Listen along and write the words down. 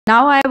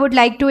Now I would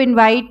like to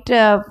invite,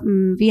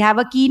 we have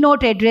a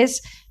keynote address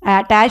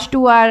attached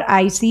to our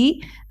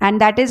IC, and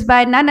that is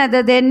by none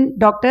other than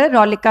Dr.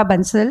 ROLIKA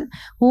BANSAL,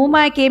 whom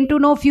I came to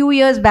know few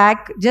years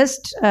back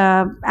just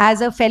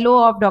as a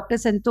fellow of Dr.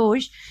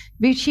 Santosh,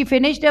 which she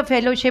finished a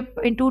fellowship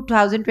in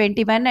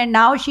 2021, and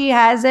now she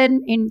has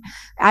an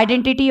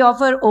identity of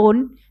her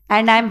own.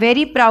 And I'm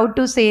very proud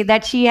to say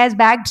that she has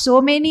bagged so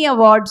many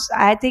awards.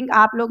 I think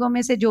आप लोगों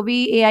में से जो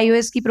भी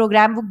AIOS की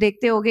program book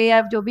देखते होगे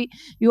या जो भी,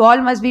 you all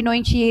must be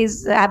knowing she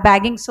is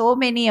bagging so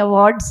many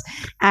awards,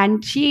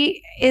 and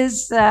she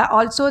is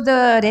also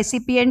the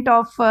recipient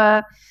of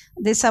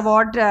this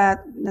award,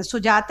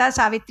 Sujata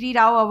Savitri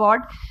Rao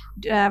Award,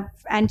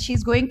 and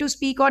she's going to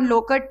speak on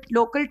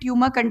local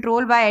tumor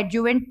control by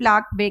adjuvant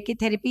plaque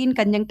brachytherapy in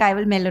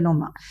conjunctival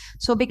melanoma.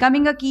 So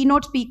becoming a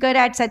keynote speaker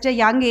at such a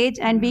young age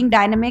and being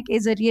dynamic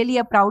is really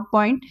a proud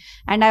point,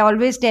 and I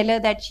always tell her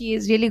that she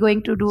is really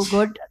going to do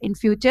good in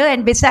future,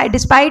 and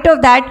despite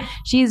of that,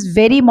 she is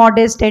very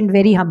modest and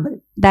very humble.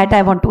 That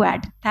I want to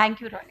add. Thank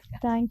you, Rolika.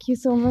 Thank you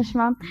so much,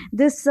 ma'am.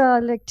 This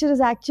lecture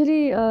is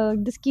actually,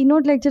 this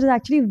keynote lecture is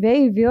actually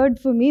very weird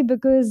for me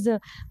because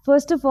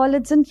first of all,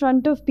 it's in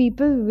front of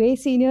people way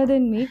senior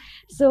than me.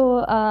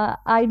 So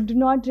I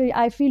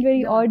feel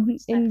very odd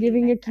in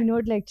giving a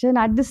keynote lecture. And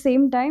at the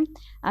same time,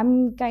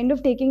 I'm kind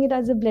of taking it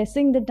as a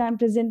blessing that I'm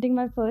presenting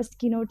my first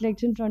keynote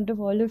lecture in front of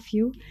all of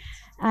you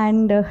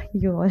and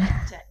you all.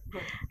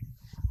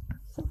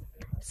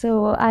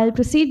 So I'll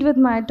proceed with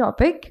my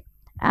topic.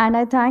 And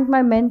I thank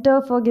my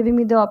mentor for giving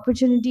me the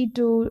opportunity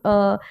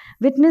to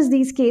witness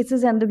these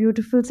cases and the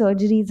beautiful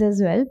surgeries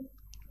as well.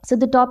 So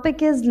the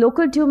topic is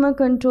local tumor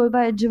control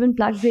by adjuvant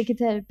plaque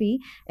brachytherapy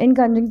in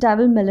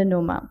conjunctival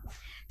melanoma.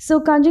 So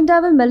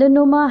conjunctival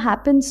melanoma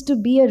happens to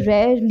be a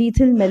rare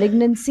lethal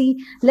malignancy.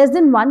 Less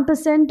than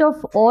 1%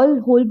 of all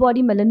whole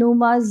body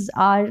melanomas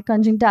are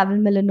conjunctival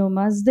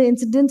melanomas. The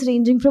incidence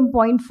ranging from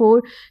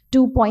 0.4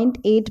 to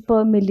 0.8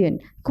 per million.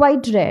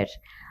 Quite rare.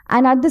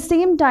 And at the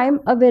same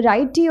time, a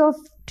variety of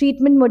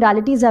treatment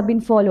modalities have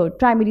been followed.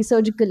 Primary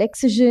surgical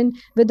excision,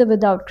 with or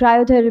without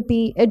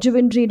cryotherapy,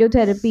 adjuvant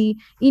radiotherapy,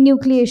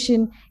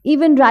 enucleation,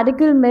 even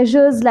radical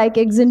measures like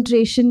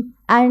exenteration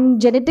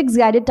and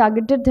genetics-guided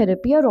targeted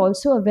therapy are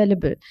also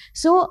available.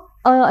 So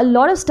a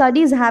lot of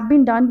studies have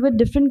been done with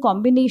different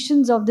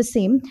combinations of the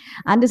same,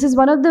 and this is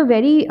one of the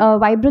very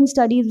vibrant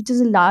studies, which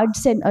is a large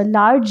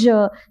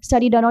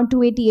study done on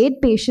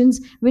 288 patients,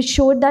 which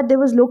showed that there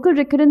was local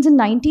recurrence in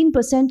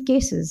 19%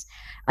 cases,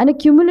 and a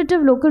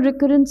cumulative local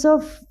recurrence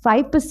of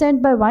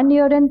 5% by 1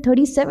 year and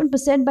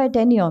 37% by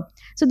 10 year.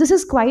 So this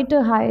is quite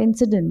a high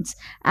incidence.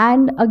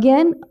 And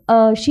again,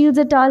 Shields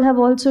et al. Have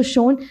also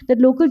shown that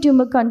local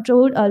tumor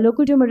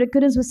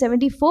recurrence was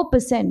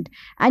 74%.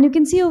 And you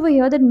can see over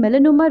here that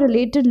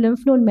melanoma-related lymph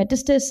node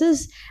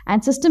metastasis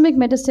and systemic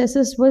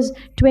metastasis was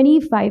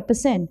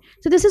 25%.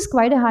 So this is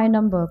quite a high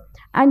number.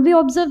 And we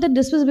observed that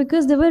this was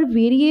because there were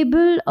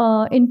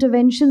variable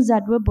interventions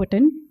that were put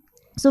in.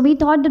 So we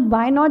thought that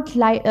why not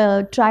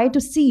try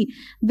to see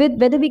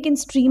whether we can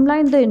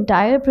streamline the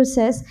entire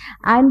process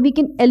and we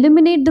can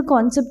eliminate the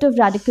concept of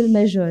radical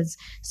measures.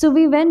 So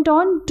we went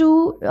on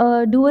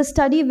to do a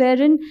study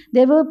wherein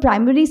there were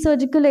primary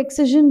surgical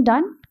excision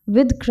done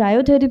with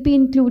cryotherapy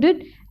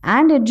included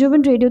and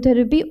adjuvant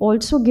radiotherapy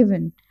also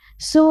given.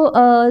 So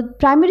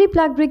primary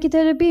plaque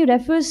brachytherapy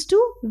refers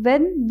to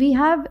when we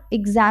have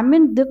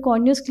examined the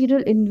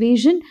corneoscleral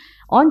invasion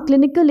on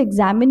clinical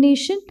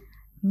examination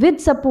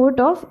with support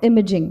of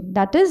imaging,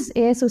 that is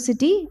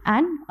ASOCT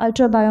and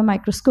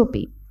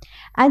ultrabiomicroscopy.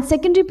 And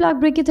secondary plaque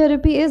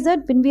brachytherapy is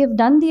that when we have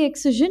done the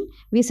excision,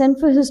 we send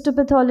for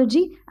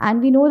histopathology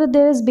and we know that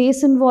there is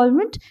base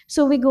involvement,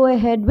 so we go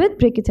ahead with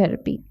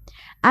brachytherapy.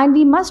 And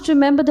we must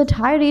remember that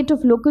high rate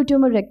of local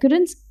tumor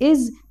recurrence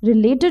is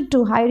related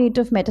to high rate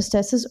of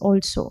metastasis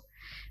also.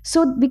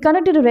 So we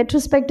conducted a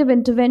retrospective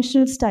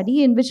interventional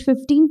study in which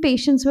 15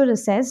 patients were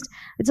assessed.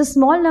 It's a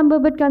small number,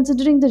 but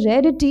considering the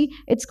rarity,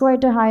 it's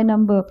quite a high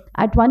number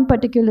at one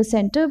particular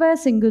center by a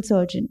single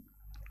surgeon.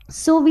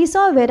 So we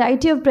saw a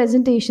variety of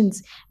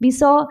presentations. We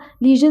saw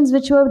lesions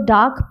which were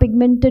dark,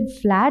 pigmented,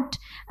 flat,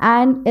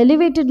 and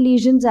elevated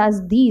lesions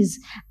as these.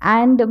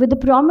 And with a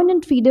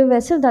prominent feeder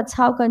vessel, that's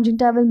how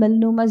conjunctival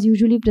melanoma is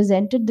usually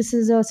presented. This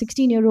is a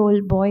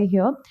 16-year-old boy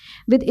here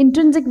with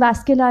intrinsic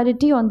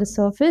vascularity on the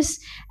surface.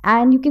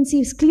 And you can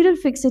see scleral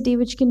fixity,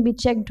 which can be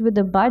checked with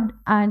a bud,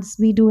 as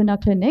we do in our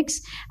clinics.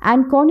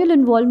 And corneal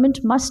involvement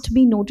must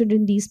be noted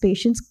in these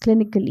patients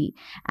clinically.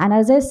 And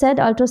as I said,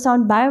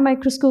 ultrasound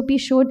biomicroscopy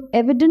showed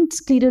evident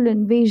scleral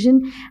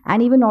invasion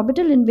and even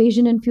orbital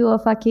invasion in few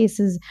of our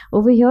cases.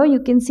 Over here,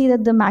 you can see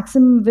that the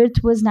maximum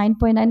width was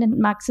 9.9 and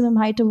maximum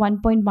height of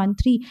 1.13,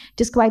 which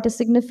is quite a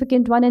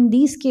significant one. In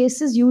these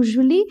cases,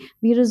 usually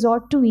we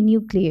resort to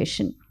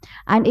enucleation.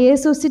 And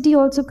ASOCT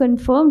also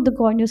confirmed the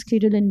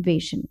corneoscleral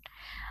invasion.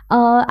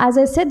 As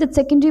I said, that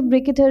secondary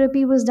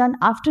brachytherapy was done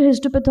after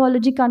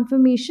histopathology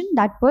confirmation.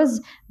 That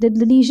was that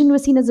the lesion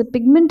was seen as a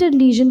pigmented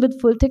lesion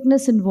with full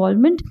thickness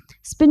involvement.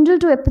 Spindle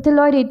to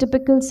epithelioid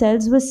atypical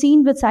cells were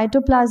seen with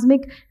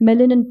cytoplasmic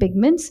melanin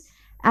pigments.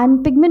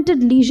 and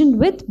pigmented lesion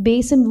with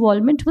base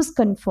involvement was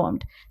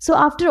confirmed. So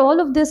after all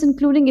of this,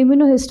 including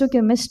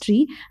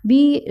immunohistochemistry,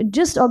 we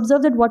just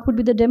observed that what would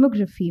be the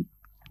demography.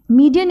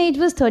 Median age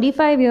was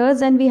 35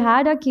 years, and we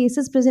had our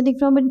cases presenting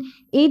from an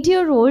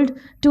 8-year-old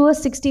to a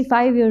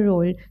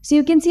 65-year-old. So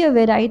you can see a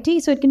variety.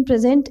 So it can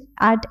present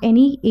at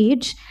any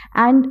age,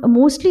 and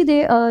mostly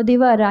they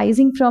were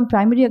arising from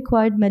primary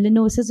acquired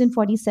melanosis in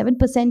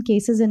 47%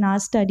 cases in our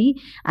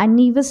study, and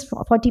nevus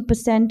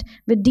 40%,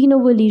 with de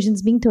novo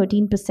lesions being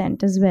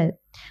 13% as well.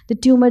 The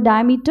tumor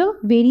diameter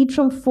varied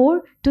from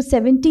 4 to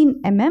 17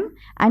 mm,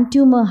 and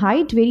tumor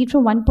height varied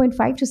from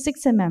 1.5 to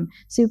 6 mm.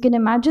 So you can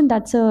imagine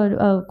that's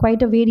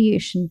quite a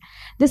variation.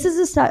 This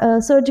is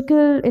a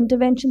surgical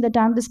intervention that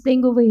I'm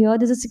displaying over here.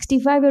 There's a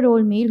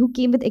 65-year-old male who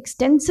came with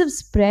extensive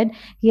spread.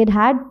 He had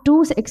had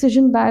 2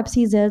 excision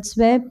biopsies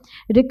elsewhere,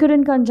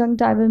 recurrent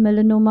conjunctival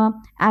melanoma,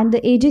 and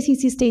the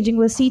AJCC staging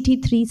was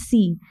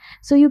CT3C.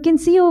 So you can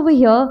see over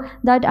here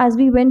that as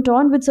we went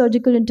on with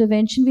surgical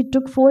intervention, we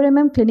took 4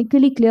 mm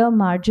clinically clear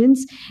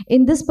margins.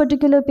 In this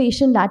particular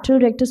patient, lateral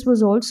rectus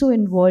was also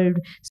involved.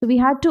 So we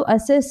had to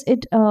assess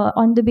it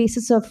on the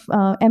basis of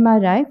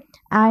MRI,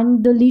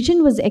 and the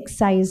lesion was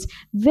excised.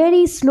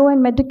 Very slow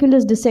and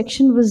meticulous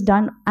dissection was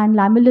done, and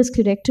lamellus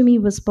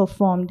sclerectomy was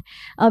performed.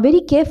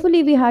 Very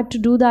carefully we had to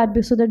do that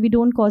so that we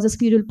don't cause a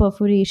scleral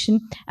perforation,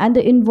 and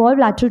the involved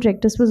lateral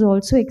rectus was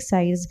also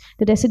excised.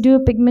 The residual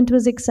pigment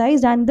was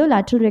excised, and the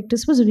lateral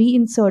rectus was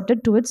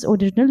reinserted to its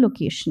original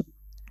location.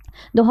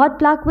 The hot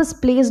plaque was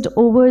placed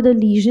over the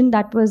lesion,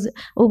 that was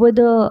over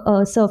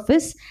the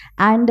surface,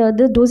 and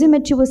the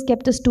dosimetry was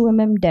kept as 2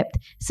 mm depth.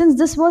 Since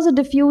this was a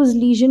diffuse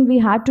lesion, we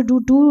had to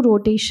do 2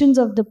 rotations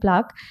of the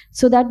plaque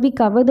so that we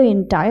cover the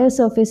entire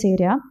surface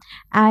area.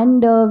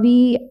 And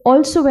we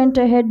also went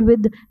ahead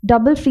with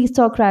double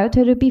freeze-thaw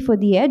cryotherapy for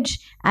the edge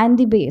and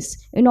the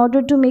base in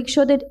order to make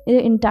sure that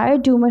the entire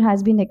tumor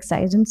has been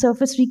excised. And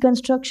surface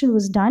reconstruction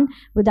was done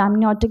with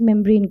amniotic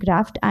membrane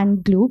graft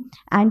and glue.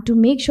 And to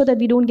make sure that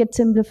we don't get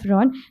symblepharon,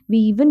 we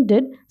even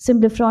did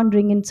symblepharon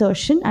ring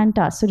insertion and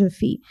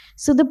tarsorrhaphy.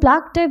 So the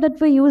plaque type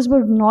that were used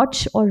were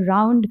notch or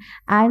round,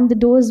 and the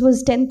dose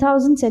was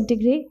 10,000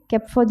 centigrade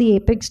kept for the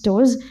apex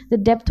dose. The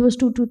depth was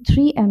 2 to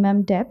 3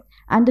 mm depth,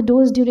 and the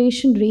dose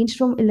duration ranged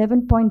from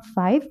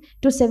 11.5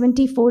 to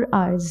 74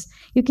 hours.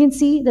 You can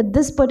see that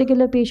this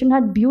particular patient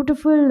had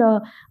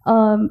beautiful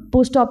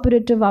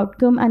post-operative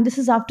outcome, and this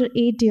is after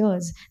 8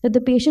 years, that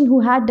the patient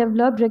who had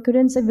developed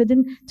recurrence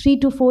within 3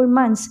 to 4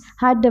 months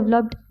had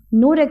developed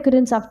no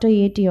recurrence after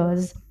 8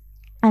 years.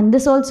 And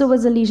this also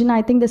was a lesion.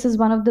 I think this is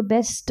one of the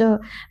best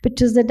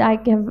pictures that I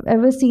have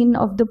ever seen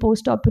of the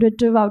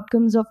post-operative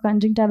outcomes of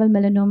conjunctival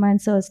melanoma and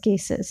SIRS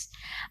cases.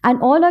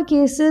 And all our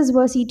cases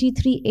were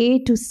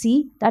CT3A to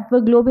C, that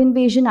were globe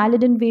invasion,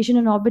 eyelid invasion,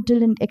 and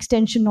orbital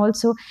extension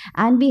also.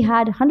 And we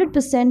had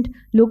 100%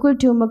 local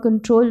tumor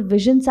control,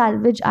 vision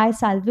salvage, eye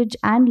salvage,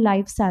 and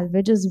live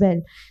salvage as well.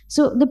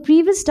 So the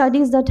previous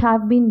studies that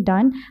have been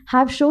done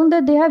have shown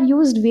that they have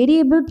used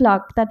variable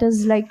plaque, that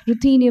is like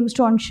ruthenium,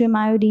 strontium,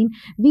 iodine.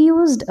 We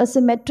used a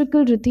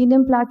symmetrical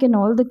ruthenium plaque in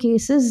all the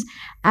cases,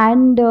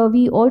 and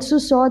we also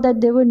saw that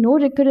there were no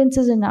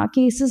recurrences in our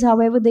cases.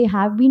 However, they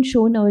have been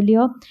shown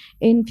earlier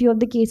in few of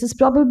the cases,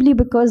 probably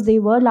because they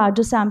were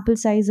larger sample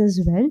size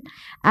as well.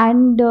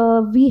 And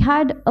we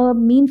had a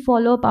mean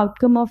follow-up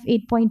outcome of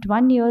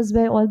 8.1 years,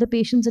 where all the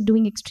patients are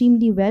doing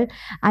extremely well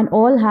and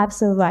all have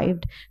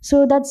survived.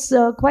 So that's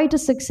quite a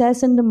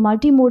success, and the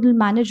multimodal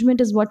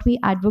management is what we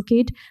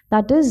advocate.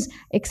 That is,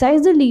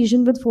 excise the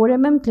lesion with 4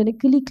 mm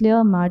clinically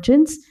clear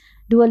margins,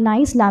 do a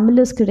nice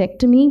lamellus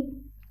sclerectomy.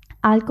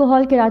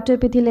 Alcohol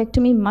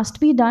keratoepithelectomy must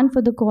be done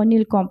for the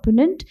corneal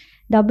component.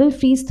 Double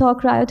freeze-thaw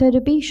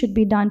cryotherapy should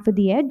be done for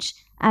the edge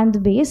and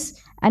the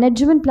base. An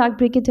adjuvant plaque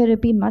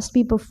brachytherapy must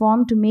be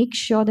performed to make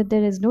sure that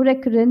there is no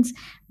recurrence,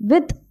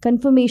 with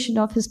confirmation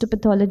of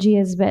histopathology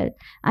as well.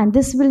 And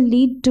this will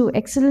lead to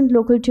excellent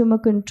local tumor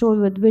control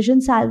with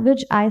vision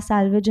salvage, eye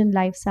salvage, and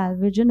live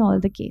salvage in all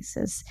the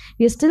cases.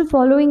 We are still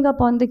following up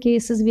on the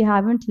cases. We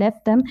haven't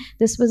left them.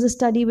 This was a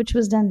study which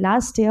was done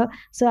last year.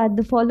 So at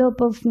the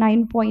follow-up of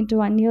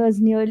 9.1 years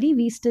nearly,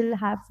 we still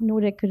have no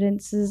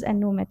recurrences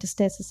and no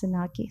metastasis in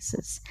our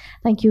cases.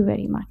 Thank you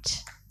very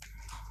much.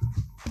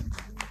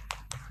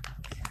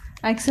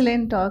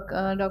 Excellent talk,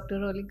 Dr.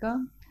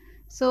 Rolika.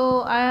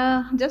 So,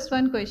 just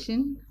one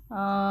question.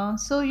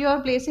 So, you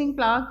are placing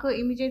plaque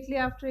immediately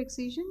after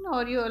excision,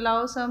 or you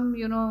allow some,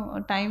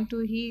 time to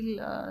heal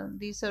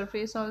the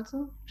surface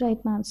also? Right,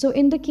 ma'am. So,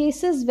 in the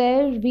cases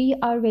where we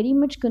are very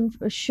much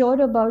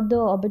sure about the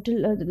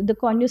orbital, the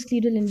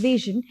corneoscleral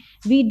invasion,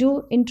 we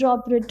do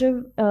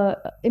intraoperative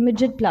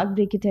immediate plaque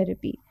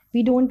brachytherapy.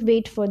 We don't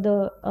wait for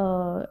the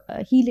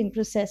healing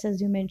process,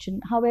 as you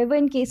mentioned. However,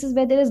 in cases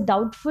where there is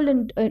doubtful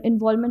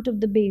involvement of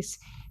the base,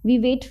 we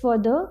wait for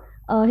the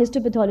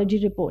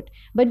histopathology report.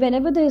 But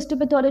whenever the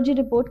histopathology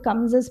report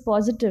comes as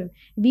positive,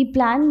 we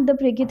plan the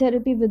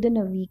brachytherapy within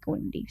a week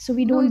only. So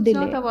we don't delay.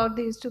 No, it's not about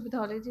the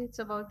histopathology, it's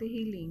about the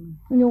healing.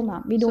 No,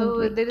 ma'am, we don't.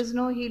 So there is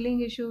no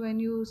healing issue when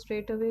you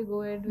straight away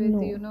go ahead with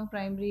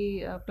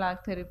primary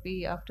plaque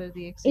therapy after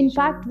the excision. In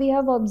fact, we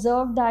have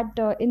observed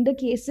that in the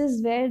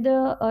cases where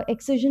the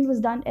excision was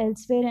done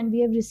elsewhere, and we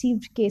have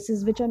received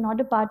cases which are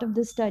not a part of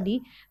the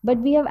study, but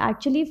we have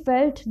actually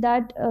felt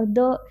that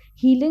the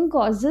healing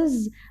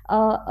causes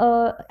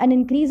an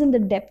increase in the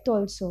depth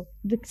also.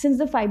 Since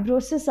the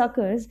fibrosis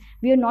occurs,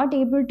 we are not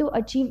able to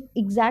achieve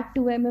exact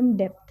 2 mm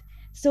depth.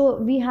 So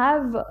we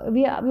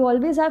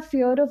always have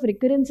fear of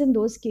recurrence in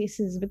those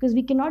cases, because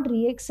we cannot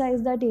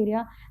re-excise that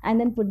area and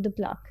then put the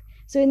plaque.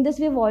 So in this,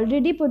 we have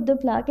already put the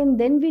plaque and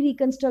then we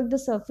reconstruct the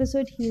surface so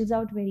it heals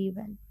out very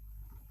well.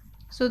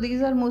 So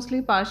these are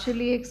mostly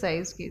partially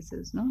excised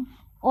cases, no?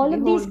 All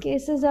of these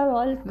cases are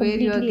all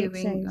completely where you are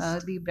giving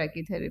the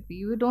brachytherapy.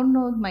 You don't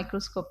know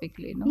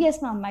microscopically, no? Yes,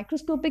 ma'am.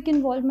 Microscopic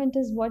involvement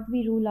is what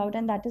we rule out,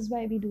 and that is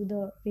why we do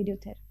the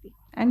radiotherapy.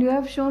 And you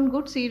have shown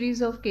good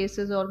series of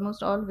cases,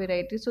 almost all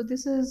varieties. So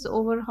this is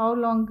over how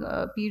long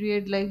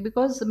period? Like,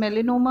 because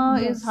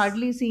melanoma is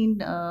hardly seen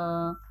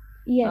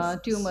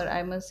tumor,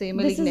 I must say,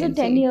 malignancy. This is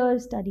a 10-year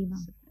study,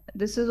 ma'am.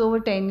 This is over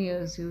 10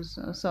 years you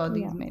saw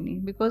these many.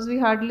 Because we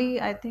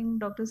hardly, I think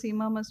Dr.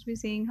 Seema must be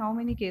seeing how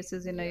many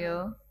cases in a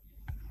year?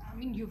 I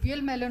mean,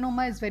 uveal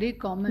melanoma is very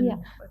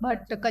common,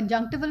 but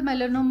conjunctival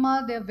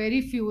melanoma, they are very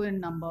few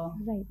in number.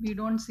 Right. We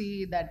don't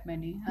see that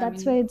many.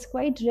 That's why it's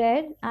quite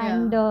rare,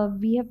 and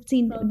we have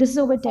seen this is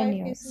over 10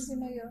 years. Cases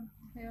in a year.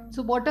 Yeah.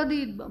 So what was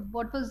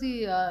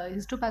the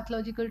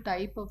histopathological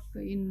type of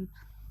in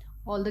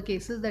all the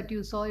cases that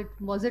you saw?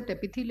 Was it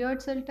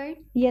epithelioid cell type?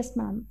 Yes,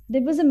 ma'am.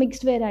 There was a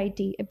mixed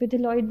variety.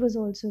 Epithelioid was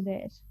also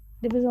there.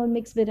 There was all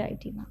mixed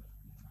variety, ma'am.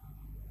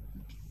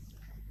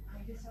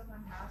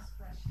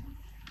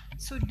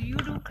 So do you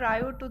do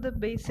cryo to the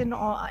basin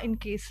or in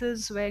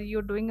cases where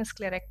you're doing a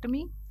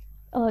sclerectomy?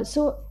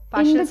 So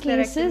in the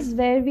cases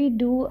where we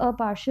do a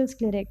partial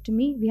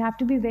sclerectomy, we have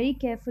to be very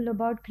careful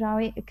about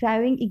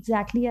cryoing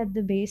exactly at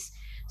the base.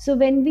 So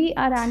when we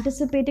are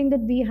anticipating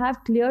that we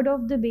have cleared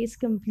off the base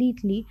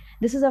completely,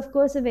 this is of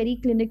course a very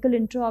clinical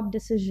intra-op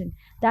decision.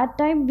 That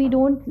time we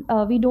don't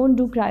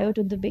do cryo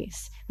to the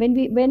base. When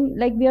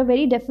we are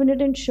very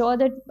definite and sure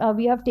that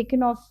we have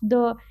taken off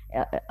the,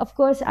 of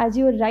course, as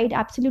you are right,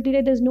 absolutely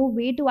right, there's no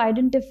way to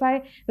identify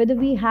whether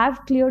we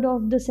have cleared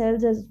off the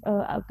cells as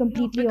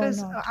completely or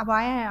not.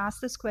 Why I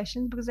asked this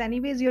question, because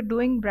anyways you're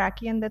doing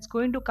brachy and that's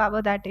going to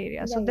cover that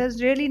area. So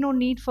there's really no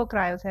need for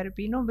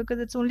cryotherapy, because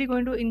it's only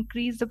going to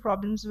increase the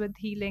problems with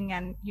healing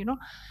and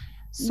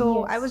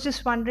so I was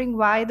just wondering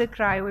why the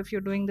cryo if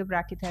you're doing the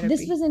brachytherapy.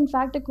 This was in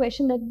fact a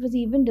question that was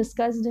even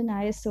discussed in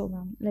ISO,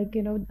 ma'am. Like,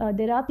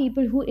 there are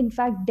people who in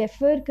fact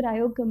defer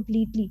cryo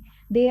completely.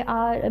 We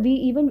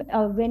even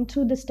went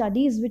through the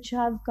studies which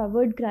have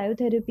covered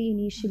cryotherapy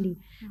initially.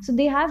 So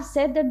they have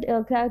said that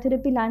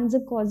cryotherapy lands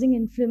up causing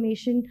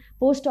inflammation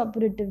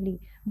post-operatively.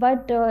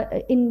 But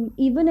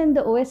even in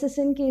the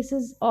OSSN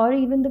cases or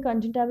even the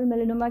congenital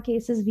melanoma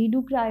cases, we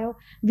do cryo.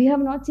 We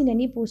have not seen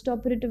any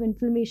post-operative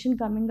inflammation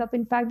coming up.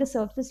 In fact, the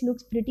surface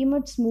looks pretty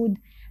much smooth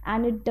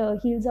and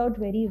it heals out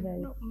very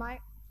well.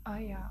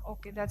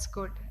 Okay, that's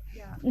good.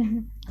 Yeah.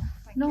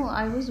 No,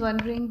 I was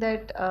wondering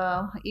that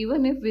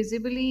even if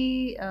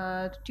visibly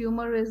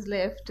tumor is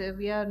left,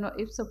 we are not.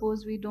 If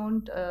suppose we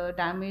don't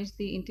damage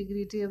the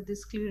integrity of the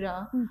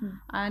sclera,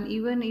 and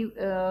even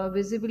if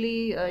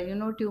visibly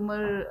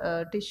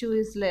tumor tissue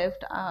is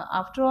left,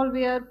 after all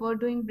we are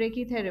doing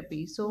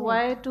brachytherapy. So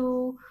why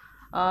to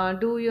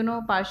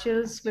do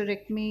partial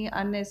sclerectomy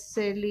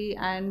unnecessarily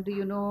and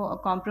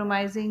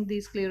compromising the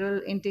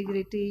scleral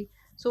integrity?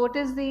 So what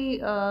is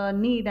the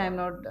need? I'm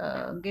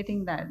not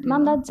getting that.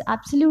 Ma'am, that's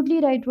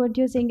absolutely right. What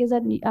you're saying is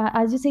that,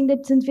 as you're saying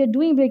that since we are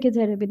doing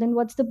brachytherapy, then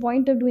what's the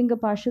point of doing a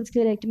partial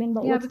sclerectomy?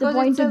 But what's the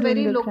point of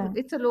doing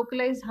it's a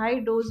localized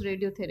high dose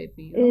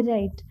radiotherapy.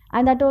 Right.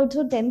 And that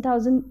also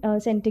 10,000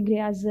 centigrade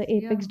as the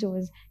apex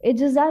dose. It's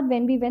just that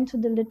when we went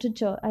through the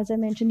literature, as I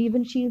mentioned,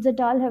 even Shields et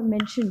al. Have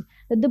mentioned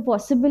that the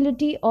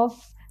possibility of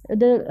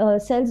the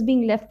cells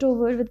being left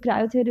over with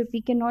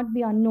cryotherapy cannot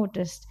be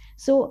unnoticed.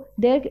 So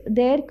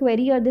their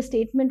query or the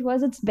statement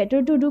was it's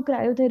better to do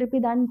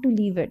cryotherapy than to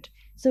leave it.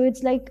 So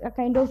it's like a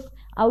kind of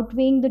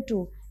outweighing the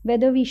two,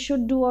 whether we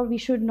should do or we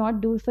should not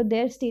do. For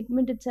their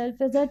statement itself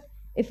is that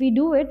if we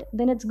do it,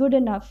 then it's good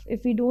enough.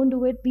 If we don't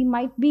do it, we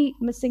might be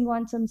missing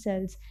on some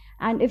cells.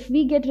 And if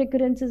we get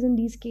recurrences in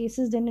these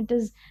cases, then it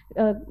is,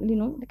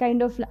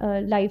 kind of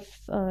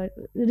life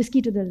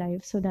risky to the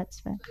life. So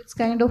that's why. It's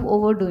kind of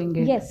overdoing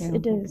it. Yes,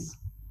 it is.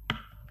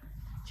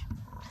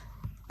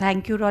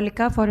 Thank you,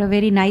 Rolika, for a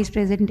very nice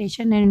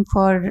presentation and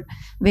for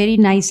very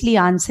nicely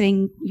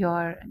answering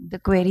the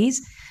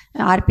queries.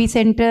 RP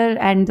Center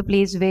and the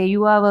place where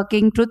you are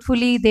working,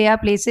 truthfully, they are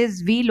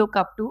places we look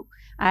up to.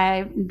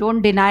 I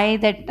don't deny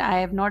that I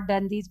have not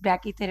done these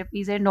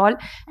brachytherapies and all.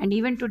 And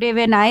even today,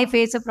 when I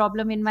face a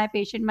problem in my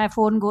patient, my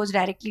phone goes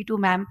directly to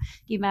ma'am.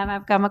 Ki, ma'am,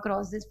 I've come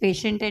across this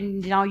patient,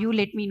 and now you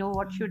let me know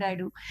what should I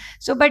do.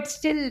 So, but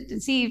still,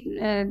 see,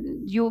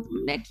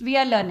 we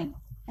are learning.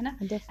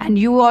 And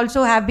you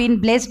also have been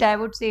blessed, I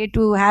would say,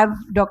 to have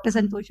Dr.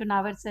 Santosh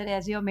Nawar sir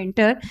as your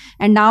mentor.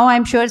 And now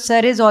I'm sure sir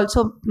is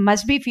also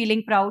must be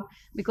feeling proud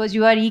because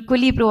you are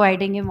equally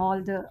providing him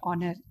all the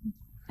honor.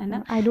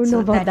 I don't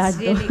know about that.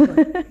 Really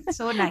good.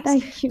 So nice.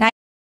 Thank you.